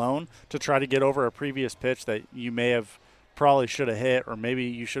mentality alone to try to get over a previous pitch that you may have probably should have hit, or maybe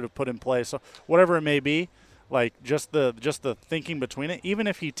you should have put in play. So whatever it may be, like just the thinking between it. Even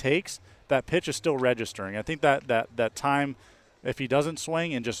if he takes, that pitch is still registering. I think that time, if he doesn't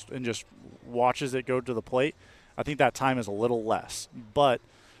swing and just watches it go to the plate, I think that time is a little less. But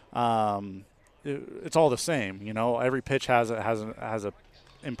it's all the same. Every pitch has a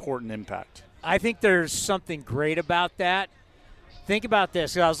important impact. I think there's something great about that. Think about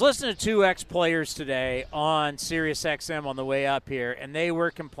this. I was listening to 2 ex-players today on Sirius XM on the way up here, and they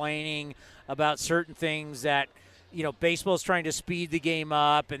were complaining about certain things that, baseball's trying to speed the game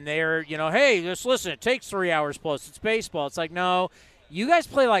up, and they're, hey, just listen, it takes 3 hours plus. It's baseball. It's like, no, you guys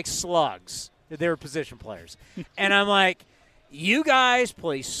play like slugs. They were position players. And I'm like, you guys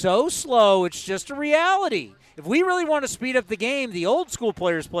play so slow, it's just a reality. If we really want to speed up the game, the old school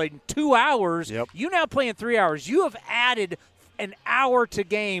players played in 2 hours. Yep. You now play in 3 hours. You have added an hour to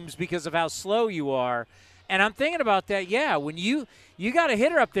games because of how slow you are. And I'm thinking about that. Yeah, when you got a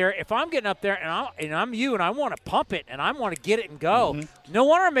hitter up there, if I'm getting up there and I'm you and I want to pump it and I want to get it and go, no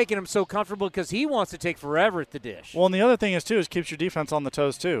wonder I'm making him so comfortable because he wants to take forever at the dish. Well, and the other thing is, too, is keeps your defense on the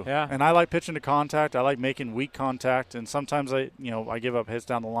toes, too. Yeah. And I like pitching to contact. I like making weak contact. And sometimes I give up hits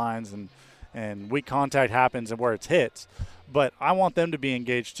down the lines and weak contact happens and where it's hits. But I want them to be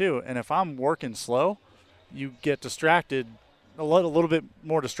engaged too. And if I'm working slow, you get distracted a little bit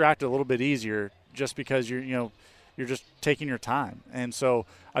more distracted, a little bit easier, just because you're just taking your time. And so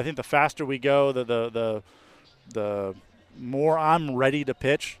I think the faster we go, the more I'm ready to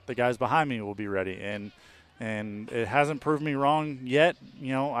pitch, the guys behind me will be ready. And it hasn't proved me wrong yet.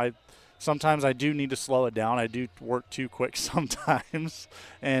 Sometimes I do need to slow it down. I do work too quick sometimes,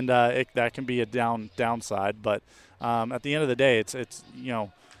 and that can be a downside. But at the end of the day, it's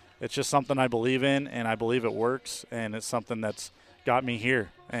just something I believe in, and I believe it works, and it's something that's got me here.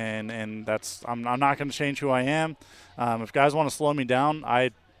 And that's I'm not going to change who I am. If guys want to slow me down,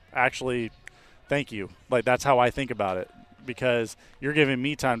 I actually thank you. Like, that's how I think about it, because you're giving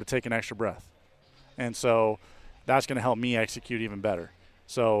me time to take an extra breath, and so that's going to help me execute even better.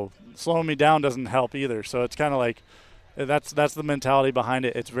 So slowing me down doesn't help either. So it's kind of like that's the mentality behind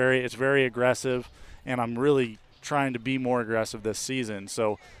it. It's very aggressive, and I'm really trying to be more aggressive this season.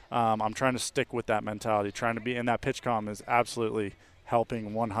 So I'm trying to stick with that mentality, and that pitch comm is absolutely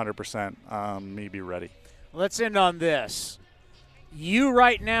helping 100% me be ready. Let's end on this. You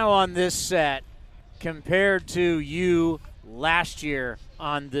right now on this set compared to you last year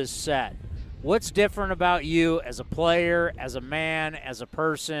on this set. What's different about you as a player, as a man, as a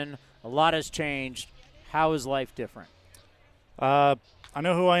person? A lot has changed. How is life different? I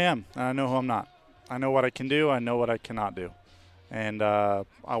know who I am, and I know who I'm not. I know what I can do. I know what I cannot do. And I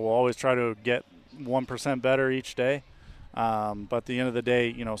will always try to get 1% better each day. But at the end of the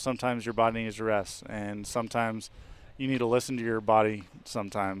day, sometimes your body needs to rest, and sometimes you need to listen to your body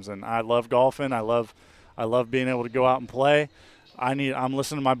sometimes. And I love golfing. I love being able to go out and play. I'm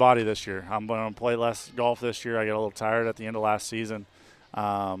listening to my body this year. I'm going to play less golf this year. I got a little tired at the end of last season.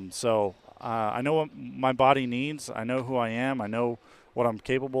 So I know what my body needs. I know who I am. I know what I'm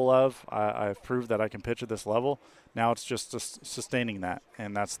capable of. I've proved that I can pitch at this level. Now it's just sustaining that.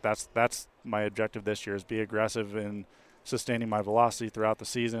 And that's my objective this year, is be aggressive in sustaining my velocity throughout the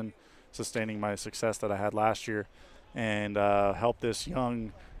season, sustaining my success that I had last year, and help this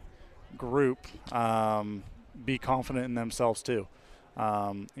young group be confident in themselves too.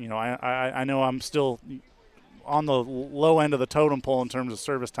 I know I'm still on the low end of the totem pole in terms of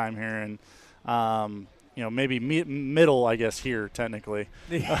service time here, and maybe middle, I guess, here technically,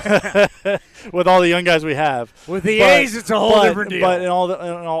 with all the young guys we have. With the A's, it's a whole different deal. But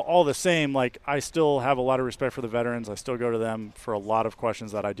all the same, like, I still have a lot of respect for the veterans. I still go to them for a lot of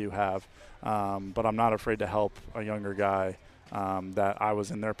questions that I do have, but I'm not afraid to help a younger guy that I was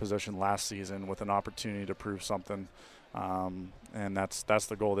in their position last season with an opportunity to prove something. And that's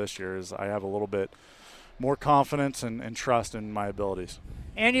the goal this year, is I have a little bit more confidence and trust in my abilities.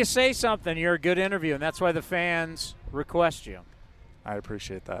 And you say something, you're a good interview, and that's why the fans request you. I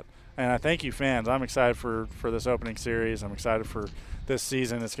appreciate that. And I thank you, fans. I'm excited for this opening series. I'm excited for this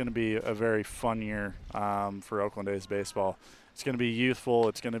season. It's going to be a very fun year for Oakland A's baseball. It's going to be youthful.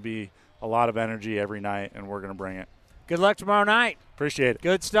 It's going to be a lot of energy every night, and we're going to bring it. Good luck tomorrow night. Appreciate it.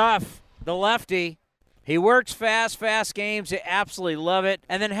 Good stuff. The lefty. He works fast games. You absolutely love it.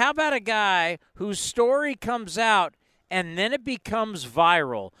 And then how about a guy whose story comes out and then it becomes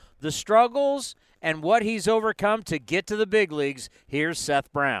viral? The struggles and what he's overcome to get to the big leagues. Here's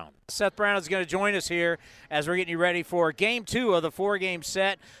Seth Brown. Seth Brown is going to join us here as we're getting you ready for Game 2 of the 4-game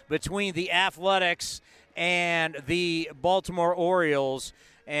set between the Athletics and the Baltimore Orioles.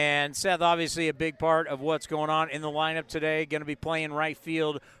 And Seth, obviously a big part of what's going on in the lineup today, going to be playing right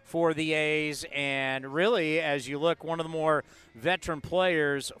field for the A's. And really, as you look, one of the more veteran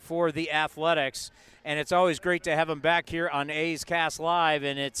players for the Athletics. And it's always great to have him back here on A's Cast Live.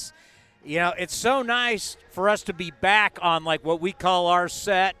 And it's so nice for us to be back on, like, what we call our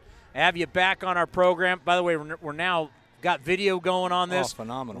set, have you back on our program. By the way, we're now got video going on this. Oh,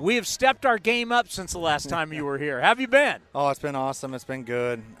 phenomenal. We have stepped our game up since the last time you were here. How have you been? Oh, it's been awesome. It's been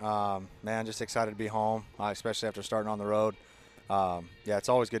good. Man, just excited to be home, especially after starting on the road. It's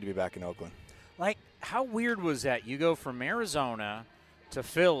always good to be back in Oakland. Like, how weird was that? You go from Arizona to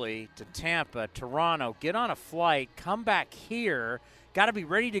Philly to Tampa, Toronto, get on a flight, come back here, got to be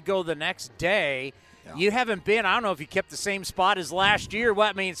ready to go the next day. Yeah. You haven't been, I don't know if you kept the same spot as last year. Well,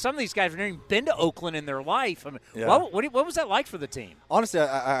 I mean, some of these guys have never even been to Oakland in their life. I mean, yeah. What was that like for the team? Honestly,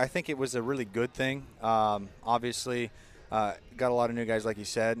 I think it was a really good thing. Obviously, got a lot of new guys, like you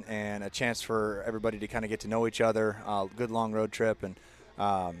said, and a chance for everybody to kind of get to know each other. Good long road trip, and,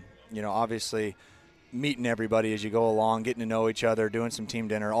 obviously meeting everybody as you go along, getting to know each other, doing some team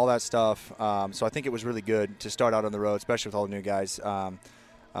dinner, all that stuff. So I think it was really good to start out on the road, especially with all the new guys.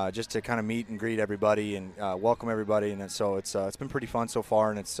 just to kind of meet and greet everybody and welcome everybody. And so it's been pretty fun so far,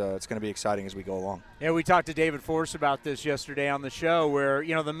 and it's going to be exciting as we go along. Yeah, we talked to David Force about this yesterday on the show where,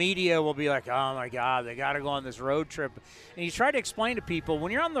 the media will be like, oh, my God, they got to go on this road trip. And you try to explain to people,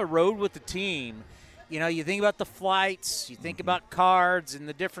 when you're on the road with the team, you think about the flights, you think about cards and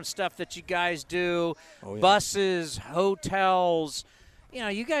the different stuff that you guys do, buses, hotels.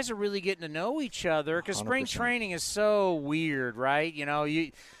 You guys are really getting to know each other because spring training is so weird, right?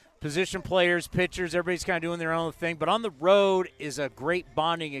 Position players, pitchers, everybody's kind of doing their own thing. But on the road is a great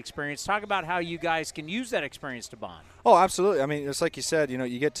bonding experience. Talk about how you guys can use that experience to bond. Oh, absolutely. I mean, it's like you said,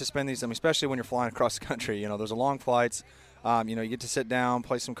 you get to spend these, especially when you're flying across the country. Those are long flights. You get to sit down,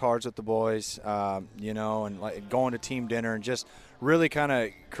 play some cards with the boys, and like going to team dinner and just really kind of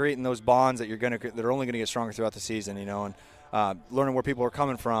creating those bonds that that are only going to get stronger throughout the season, and learning where people are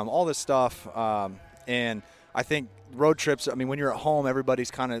coming from, all this stuff. And I think road trips, when you're at home,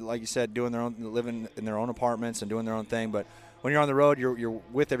 everybody's kind of, like you said, living in their own apartments and doing their own thing. But when you're on the road, you're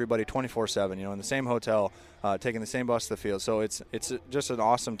with everybody 24/7, in the same hotel, taking the same bus to the field. So it's just an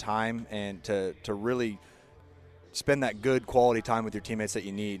awesome time, and to really spend that good quality time with your teammates that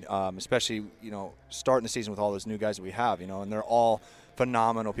you need, especially, starting the season with all those new guys that we have, and they're all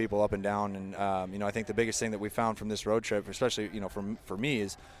phenomenal people up and down. And, I think the biggest thing that we found from this road trip, especially, for me,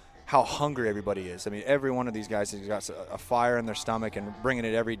 is how hungry everybody is. Every one of these guys has got a fire in their stomach and bringing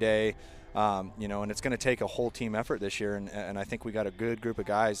it every day, and it's going to take a whole team effort this year. And I think we got a good group of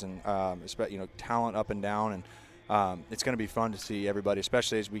guys and, talent up and down. And it's going to be fun to see everybody,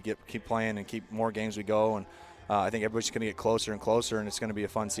 especially as we keep playing and keep more games we go. And I think everybody's going to get closer and closer, and it's going to be a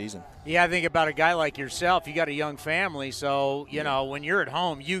fun season. Yeah, I think about a guy like yourself. You got a young family, so, when you're at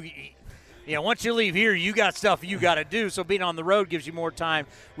home, once you leave here, you got stuff you got to do. So being on the road gives you more time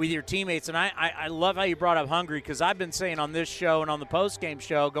with your teammates. And I love how you brought up hungry, because I've been saying on this show and on the post-game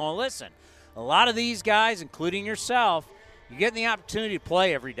show, going, listen, a lot of these guys, including yourself, you're getting the opportunity to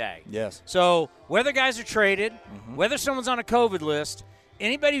play every day. Yes. So whether guys are traded, whether someone's on a COVID list,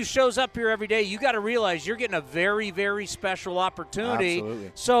 anybody who shows up here every day, you got to realize you're getting a very, very special opportunity.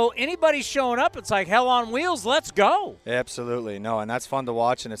 Absolutely. So anybody showing up, it's like hell on wheels, let's go. Absolutely. No, and that's fun to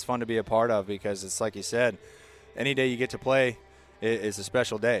watch, and it's fun to be a part of, because it's like you said, any day you get to play is a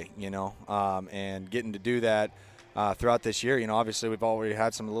special day, and getting to do that throughout this year. Obviously we've already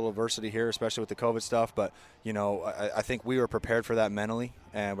had some little adversity here, especially with the COVID stuff, but, I think we were prepared for that mentally,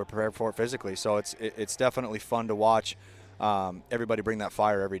 and we're prepared for it physically. So it's definitely fun to watch everybody bring that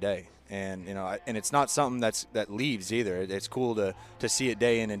fire every day, and and it's not something that leaves either. It's cool to see it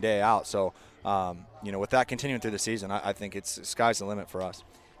day in and day out. So with that continuing through the season, I think it's sky's the limit for us.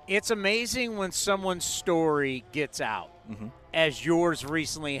 It's amazing when someone's story gets out, as yours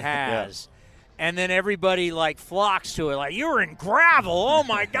recently has. Yeah. And then everybody, flocks to it. Like, you were in gravel. Oh,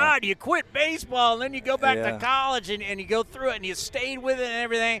 my God, you quit baseball, and then you go back to college, and you go through it, and you stayed with it and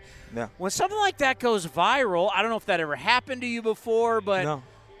everything. Yeah. When something like that goes viral, I don't know if that ever happened to you before, but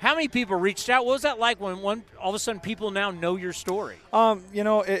how many people reached out? What was that like when all of a sudden people now know your story?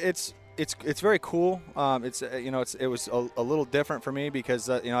 It's very cool. It was a little different for me because,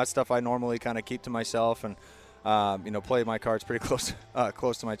 that's stuff I normally kind of keep to myself and, play my cards pretty close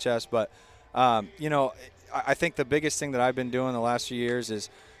to my chest. But, I think the biggest thing that I've been doing the last few years is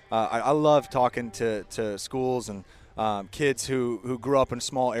I love talking to schools and kids who grew up in a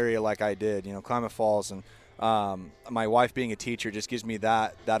small area like I did, Klamath Falls. And my wife being a teacher just gives me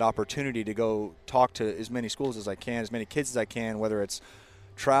that opportunity to go talk to as many schools as I can, as many kids as I can, whether it's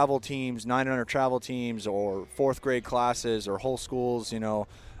travel teams, 900 travel teams, or fourth grade classes, or whole schools,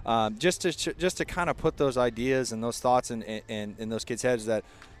 just to kind of put those ideas and those thoughts in those kids' heads that,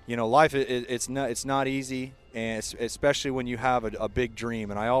 life it's not easy, and especially when you have a big dream.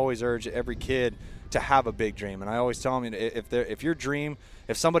 And I always urge every kid to have a big dream. And I always tell them,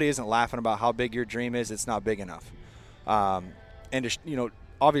 if somebody isn't laughing about how big your dream is, it's not big enough. And to,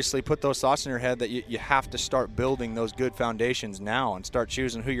 obviously put those thoughts in your head that you have to start building those good foundations now, and start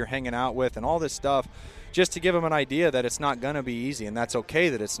choosing who you're hanging out with and all this stuff, just to give them an idea that it's not going to be easy, and that's okay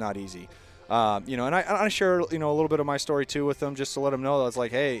that it's not easy. And I share, a little bit of my story too with them, just to let them know that it's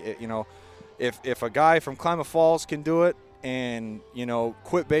like, hey, if a guy from Klamath Falls can do it, and,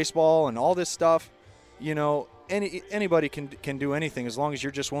 quit baseball and all this stuff, anybody can do anything, as long as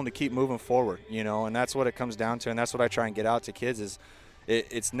you're just willing to keep moving forward, and that's what it comes down to. And that's what I try and get out to kids is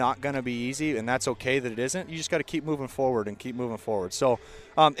it's not going to be easy, and that's okay that it isn't. You just got to keep moving forward and keep moving forward. So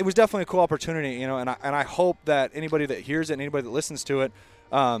it was definitely a cool opportunity, and I hope that anybody that hears it, and anybody that listens to it,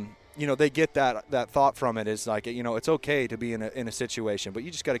 they get that thought from it is like, it's okay to be in a situation, but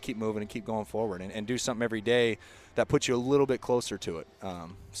you just got to keep moving and keep going forward and do something every day that puts you a little bit closer to it.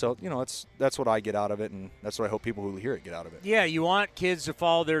 So that's what I get out of it, and that's what I hope people who hear it get out of it. Yeah, you want kids to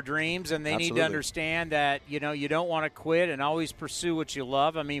follow their dreams, and they Absolutely. need to understand that, you don't want to quit and always pursue what you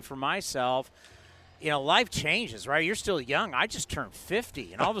love. I mean, for myself, life changes, right? You're still young. I just turned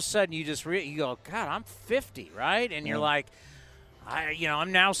 50, and all of a sudden you just you go, God, I'm 50, right? And you're like,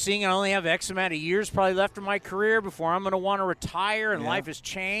 I'm now seeing I only have X amount of years probably left in my career before I'm going to want to retire, and life has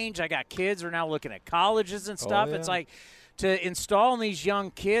changed. I got kids who are now looking at colleges and stuff. Oh, yeah. It's like to install in these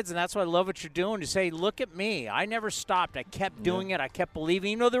young kids, and that's why I love what you're doing, to say, look at me. I never stopped. I kept doing it. I kept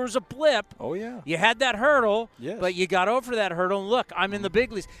believing. There was a blip. Oh, yeah. You had that hurdle, yes. but you got over that hurdle, and look, I'm in the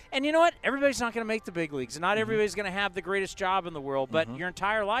big leagues. And you know what? Everybody's not going to make the big leagues, and not everybody's going to have the greatest job in the world, but your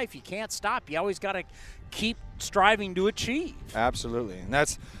entire life, you can't stop. You always got to keep striving to achieve. Absolutely. And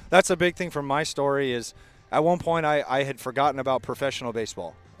that's a big thing from my story is at one point I had forgotten about professional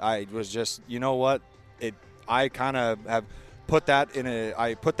baseball. I was just, I kind of have put that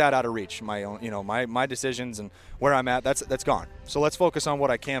I put that out of reach. My own, my decisions and where I'm at, that's gone. So let's focus on what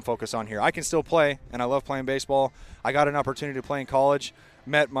I can focus on here. I can still play, and I love playing baseball. I got an opportunity to play in college.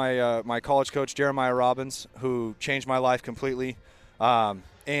 Met my college coach, Jeremiah Robbins, who changed my life completely.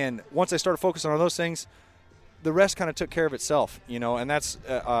 And once I started focusing on those things, the rest kind of took care of itself, and that's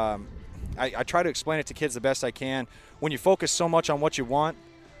I try to explain it to kids the best I can. When you focus so much on what you want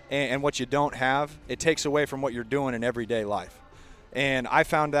and what you don't have, it takes away from what you're doing in everyday life. And I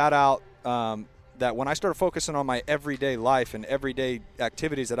found that out that when I started focusing on my everyday life and everyday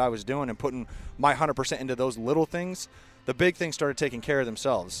activities that I was doing and putting my 100% into those little things, the big things started taking care of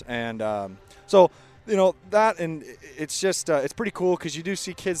themselves. And that, and it's just it's pretty cool because you do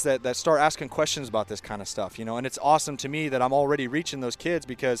see kids that start asking questions about this kind of stuff, and it's awesome to me that I'm already reaching those kids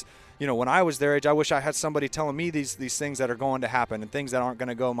because, when I was their age, I wish I had somebody telling me these things that are going to happen and things that aren't going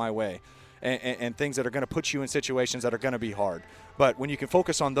to go my way and things that are going to put you in situations that are going to be hard. But when you can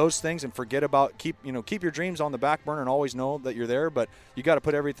focus on those things and forget about, keep your dreams on the back burner and always know that you're there, but you got to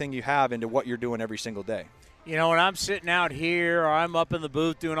put everything you have into what you're doing every single day. When I'm sitting out here or I'm up in the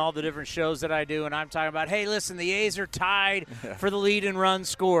booth doing all the different shows that I do, and I'm talking about, hey, listen, the A's are tied for the lead in runs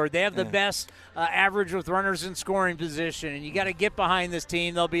scored. They have the best average with runners in scoring position, and you got to get behind this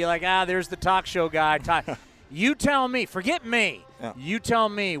team. They'll be like, there's the talk show guy. You tell me, forget me. Yeah. You tell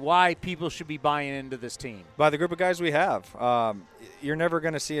me why people should be buying into this team. By the group of guys we have. You're never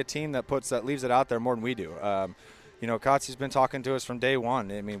going to see a team that leaves it out there more than we do. Kotze's been talking to us from day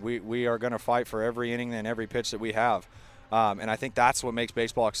one. I mean, we are going to fight for every inning and every pitch that we have. And I think that's what makes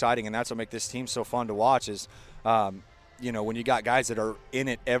baseball exciting, and that's what makes this team so fun to watch is, when you got guys that are in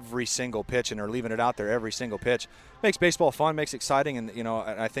it every single pitch and are leaving it out there every single pitch. Makes baseball fun, makes it exciting, and,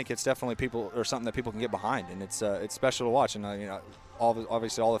 I think it's definitely something that people can get behind, and it's special to watch. And,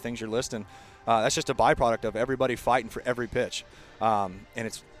 obviously all the things you're listing, that's just a byproduct of everybody fighting for every pitch. And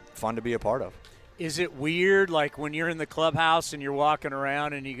it's fun to be a part of. Is it weird, like when you're in the clubhouse and you're walking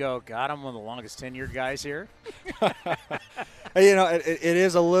around and you go, God, I'm one of the longest tenured guys here? It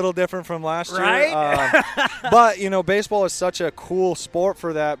is a little different from last year. Right? But, baseball is such a cool sport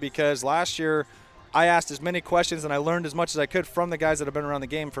for that because last year I asked as many questions and I learned as much as I could from the guys that have been around the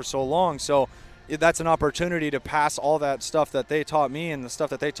game for so long. So that's an opportunity to pass all that stuff that they taught me and the stuff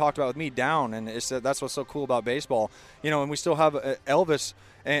that they talked about with me down. And that's what's so cool about baseball. And we still have Elvis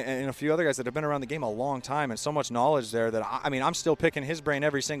and a few other guys that have been around the game a long time and so much knowledge there that I'm still picking his brain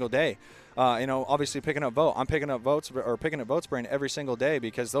every single day. Obviously I'm picking up Vote's brain every single day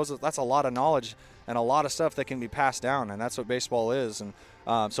because that's a lot of knowledge and a lot of stuff that can be passed down, and that's what baseball is. And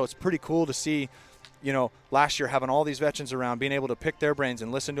so it's pretty cool to see, last year having all these veterans around, being able to pick their brains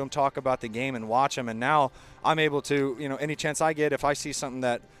and listen to them talk about the game and watch them. And now I'm able to, any chance I get, if I see something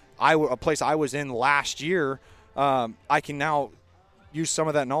that a place I was in last year, I can now use some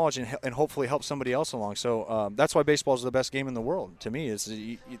of that knowledge and hopefully help somebody else along. So that's why baseball is the best game in the world to me.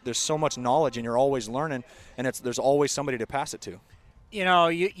 There's so much knowledge and you're always learning, and there's always somebody to pass it to.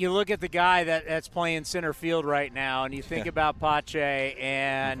 You look at the guy that's playing center field right now, and you think about Pache,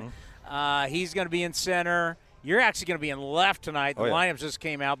 and he's going to be in center. You're actually going to be in left tonight. The lineups just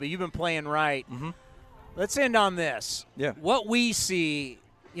came out, but you've been playing right. Mm-hmm. Let's end on this. Yeah. What we see,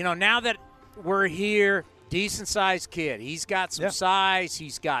 now that we're here, decent-sized kid. He's got some size.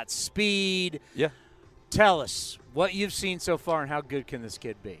 He's got speed. Yeah. Tell us what you've seen so far and how good can this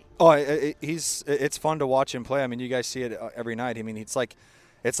kid be? Oh, it's fun to watch him play. I mean, you guys see it every night. I mean, it's like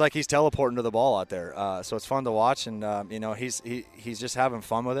he's teleporting to the ball out there. So it's fun to watch, and he's just having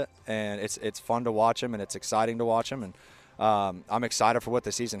fun with it, and it's fun to watch him, and it's exciting to watch him, and I'm excited for what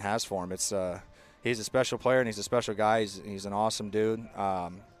the season has for him. He's a special player, and he's a special guy. He's an awesome dude,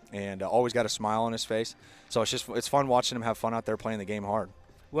 and always got a smile on his face. So it's fun watching him have fun out there playing the game hard.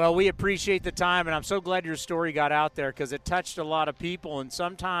 Well, we appreciate the time, and I'm so glad your story got out there because it touched a lot of people. And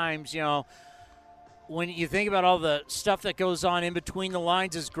sometimes, when you think about all the stuff that goes on in between the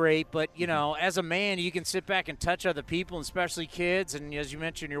lines is great, but, as a man, you can sit back and touch other people, and especially kids. And as you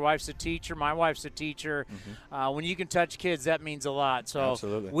mentioned, your wife's a teacher. My wife's a teacher. When you can touch kids, that means a lot. So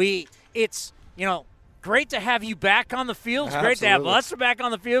absolutely. It's great to have you back on the field. It's great to have us back on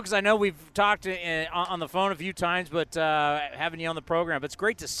the field because I know we've talked on the phone a few times, but having you on the program. But it's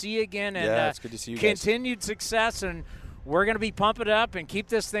great to see you again. And it's good to see you continued guys. Success, and we're going to be pumping up and keep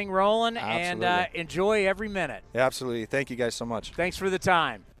this thing rolling and enjoy every minute. Yeah, absolutely. Thank you guys so much. Thanks for the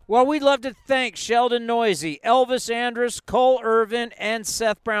time. Well, we'd love to thank Sheldon Neuse, Elvis Andrus, Cole Irvin, and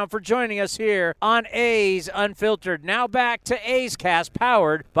Seth Brown for joining us here on A's Unfiltered. Now back to A's Cast,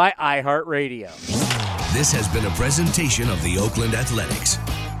 powered by iHeartRadio. This has been a presentation of the Oakland Athletics.